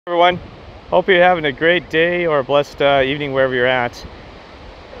Everyone, hope you're having a great day or a blessed evening wherever you're at.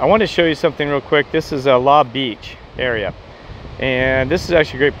 I want to show you something real quick. This is a Law Beach area, and this is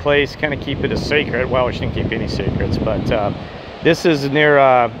actually a great place. Kind of keep it a secret. Well, we shouldn't keep any secrets, but this is near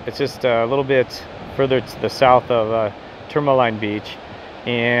it's just a little bit further to the south of Tourmaline Beach,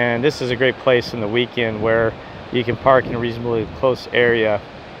 and this is a great place in the weekend where you can park in a reasonably close area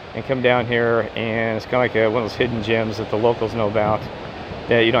and come down here, and it's kind of like one of those hidden gems that the locals know about,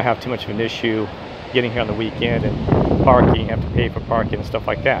 that you don't have too much of an issue getting here on the weekend and parking. You have to pay for parking and stuff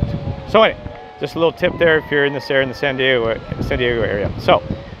like that. So anyway, just a little tip there if you're in this area, in the San Diego area. So I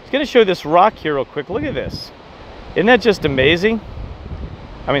was going to show you this rock here real quick. Look at this. Isn't that just amazing?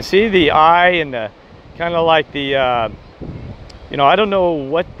 I mean, see the eye and the kind of like the you know, I don't know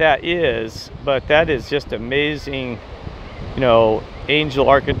what that is, but that is just amazing, you know, angel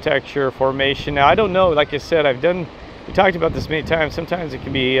architecture formation. Now I don't know, like I said, we talked about this many times. Sometimes it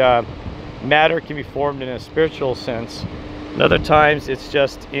can be matter can be formed in a spiritual sense, and other times it's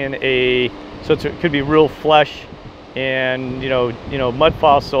just in a, so it could be real flesh. And you know mud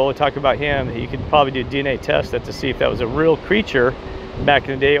fossil, we talk about him, you could probably do a DNA test to see if that was a real creature back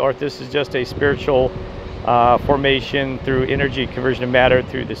in the day, or if this is just a spiritual formation through energy conversion of matter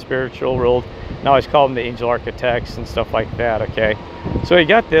through the spiritual world. And I always call them the angel architects and stuff like that. Okay, so we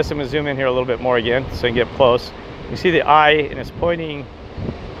got this. I'm going to zoom in here a little bit more again so I can get close. You see the eye, and it's pointing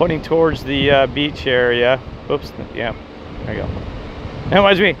towards the beach area. Oops, yeah, there you go. That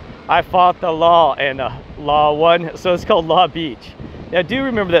reminds me, I fought the law, and law won, so it's called Law Beach. Now do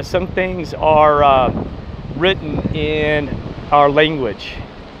remember that some things are written in our language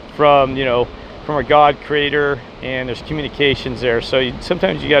from, you know, from our God creator, and there's communications there. So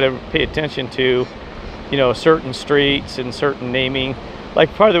sometimes you got to pay attention to, you know, certain streets and certain naming.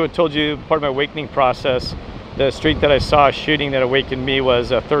 Like part of what I told you, part of my awakening process, the street that I saw shooting that awakened me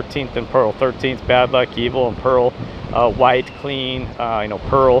was 13th and Pearl. 13th, bad luck, evil, and Pearl, white, clean, you know,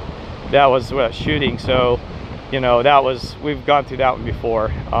 Pearl. That was shooting. So, you know, that was, we've gone through that one before.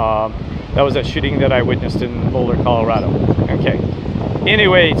 That was that shooting that I witnessed in Boulder, Colorado. Okay.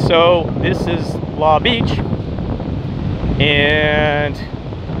 Anyway, so this is Law Beach, and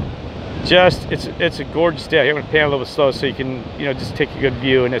just it's a gorgeous day. I'm going to pan a little bit slow so you can, you know, just take a good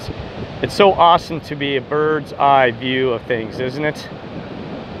view. And it's so awesome to be a bird's eye view of things, isn't it?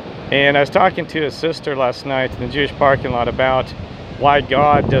 And I was talking to a sister last night in the Jewish parking lot about why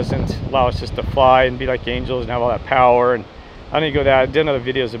God doesn't allow us just to fly and be like angels and have all that power. And I don't need to go that. I did other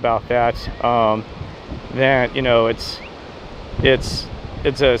videos about that. That, you know, it's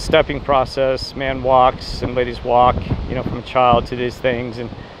a stepping process. Man walks and ladies walk, you know, from a child to these things, and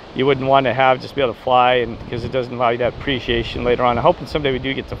you wouldn't want to have just be able to fly, and because it doesn't allow you that appreciation later on. I'm hoping someday we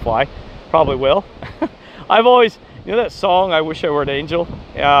do get to fly. Probably will. I've always, you know that song, I Wish I Were an Angel?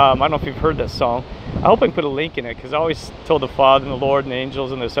 I don't know if you've heard that song. I hope I can put a link in it, because I always told the Father and the Lord and the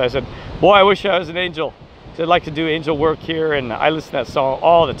angels and this. I said, boy, I wish I was an angel. So I'd like to do angel work here, and I listen to that song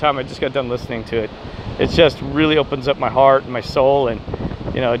all the time. I just got done listening to it. It just really opens up my heart and my soul, and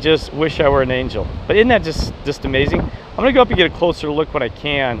you know, just wish I were an angel. But isn't that just amazing? I'm gonna go up and get a closer look when I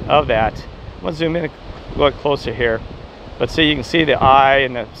can of that. I'm gonna zoom in a little closer here, but so you can see the eye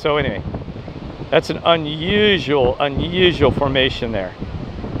and the, so anyway, that's an unusual formation there.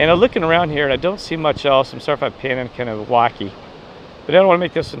 And I'm looking around here and I don't see much else. I'm sorry if I'm panning kind of wacky, but I don't want to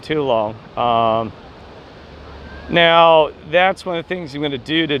make this one too long. Now that's one of the things I'm going to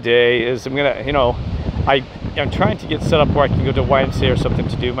do today is I'm going to, you know, I'm trying to get set up where I can go to YMCA or something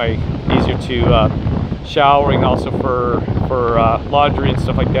to do my easier to showering, also for laundry and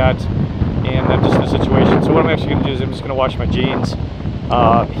stuff like that. And I'm just in a situation. So what I'm actually going to do is I'm just going to wash my jeans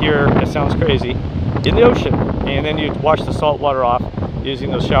here. It sounds crazy, in the ocean, and then you wash the salt water off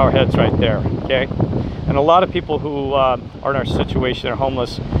using those shower heads right there. Okay. And a lot of people who are in our situation, they're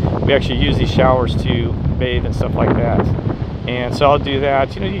homeless, we actually use these showers to bathe and stuff like that. And so I'll do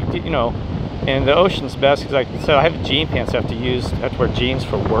that. You know, and the ocean's best because, like I said, I have jean pants I have to wear jeans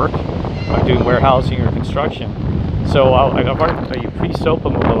for work. I'm doing warehousing or construction. So I pre-soap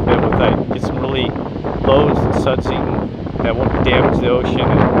them a little bit with, get some really loads and sudsing that won't damage the ocean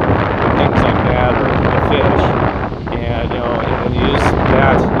and things like that, or the fish. And you know, and use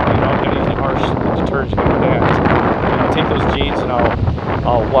that. You know, I'm not using harsh detergent like that. And I'll take those jeans and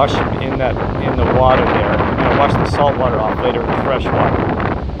I'll wash them in the water there. And I'll wash the salt water off later with fresh water.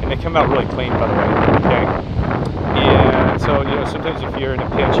 And they come out really clean, by the way. Okay. And so, you know, sometimes if you're in a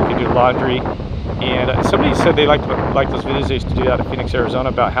pinch, you can do laundry. And somebody said they like those videos they used to do out of Phoenix, Arizona,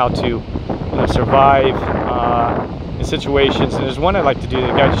 about how to, you know, survive in situations. And there's one I like to do. The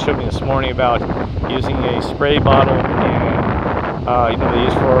guy just showed me this morning about using a spray bottle and they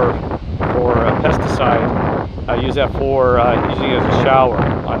use for a pesticide. Use that for using it as a shower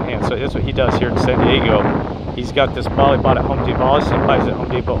on hand. So that's what he does here in San Diego. He's got this ball he bought at Home Depot. He supplies at Home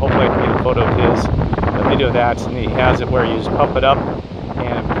Depot. Hopefully I can get a photo of his, a video of that. And he has it where you just pump it up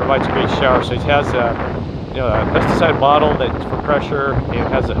and it provides a great shower. So he has a pesticide bottle that's for pressure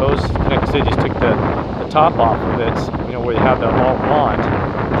and has a hose connected. So he just took the top off of it, where you have the wand,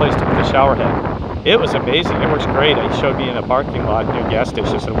 placed it with the shower head. It was amazing. It works great. He showed me in a parking lot near a gas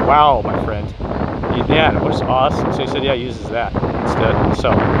station. I said, wow, my friend. Yeah, it was awesome. So he said, yeah, he uses that instead.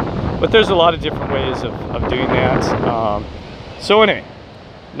 So, but there's a lot of different ways of doing that. So anyway,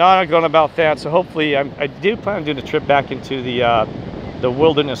 not going about that. So hopefully, I do plan on doing a trip back into the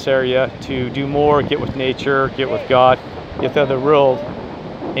wilderness area to do more, get with nature, get with God, get the other world,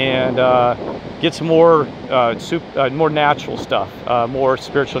 and get some more more natural stuff, more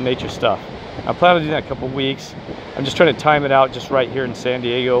spiritual nature stuff. I plan on doing that in a couple of weeks. I'm just trying to time it out just right here in San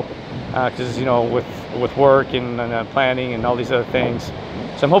Diego, because with work and planning and all these other things.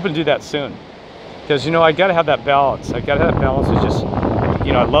 So I'm hoping to do that soon, because I got to have that balance. I got to have that balance. It's just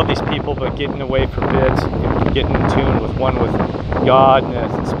I love these people, but getting away from it, getting in tune with God and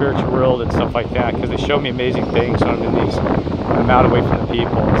the spiritual world and stuff like that, because they show me amazing things when I'm out away from the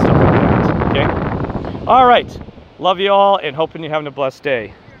people and stuff like that. Okay. All right. Love you all, and hoping you're having a blessed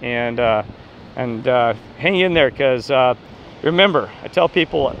day. And hang in there, because remember, I tell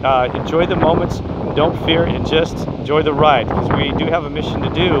people, enjoy the moments, don't fear, and just enjoy the ride, because we do have a mission to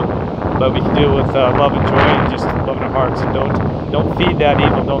do, but we can do it with love and joy and just love in our hearts. And don't feed that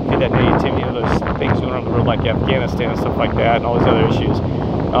evil, don't feed that negativity, those things going on in the world like Afghanistan and stuff like that, and all these other issues.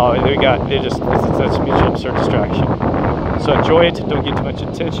 That's mutual absurd distraction. So enjoy it, don't get too much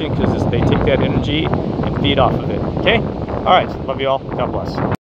attention, because they take that energy and feed off of it. Okay? All right, love you all. God bless.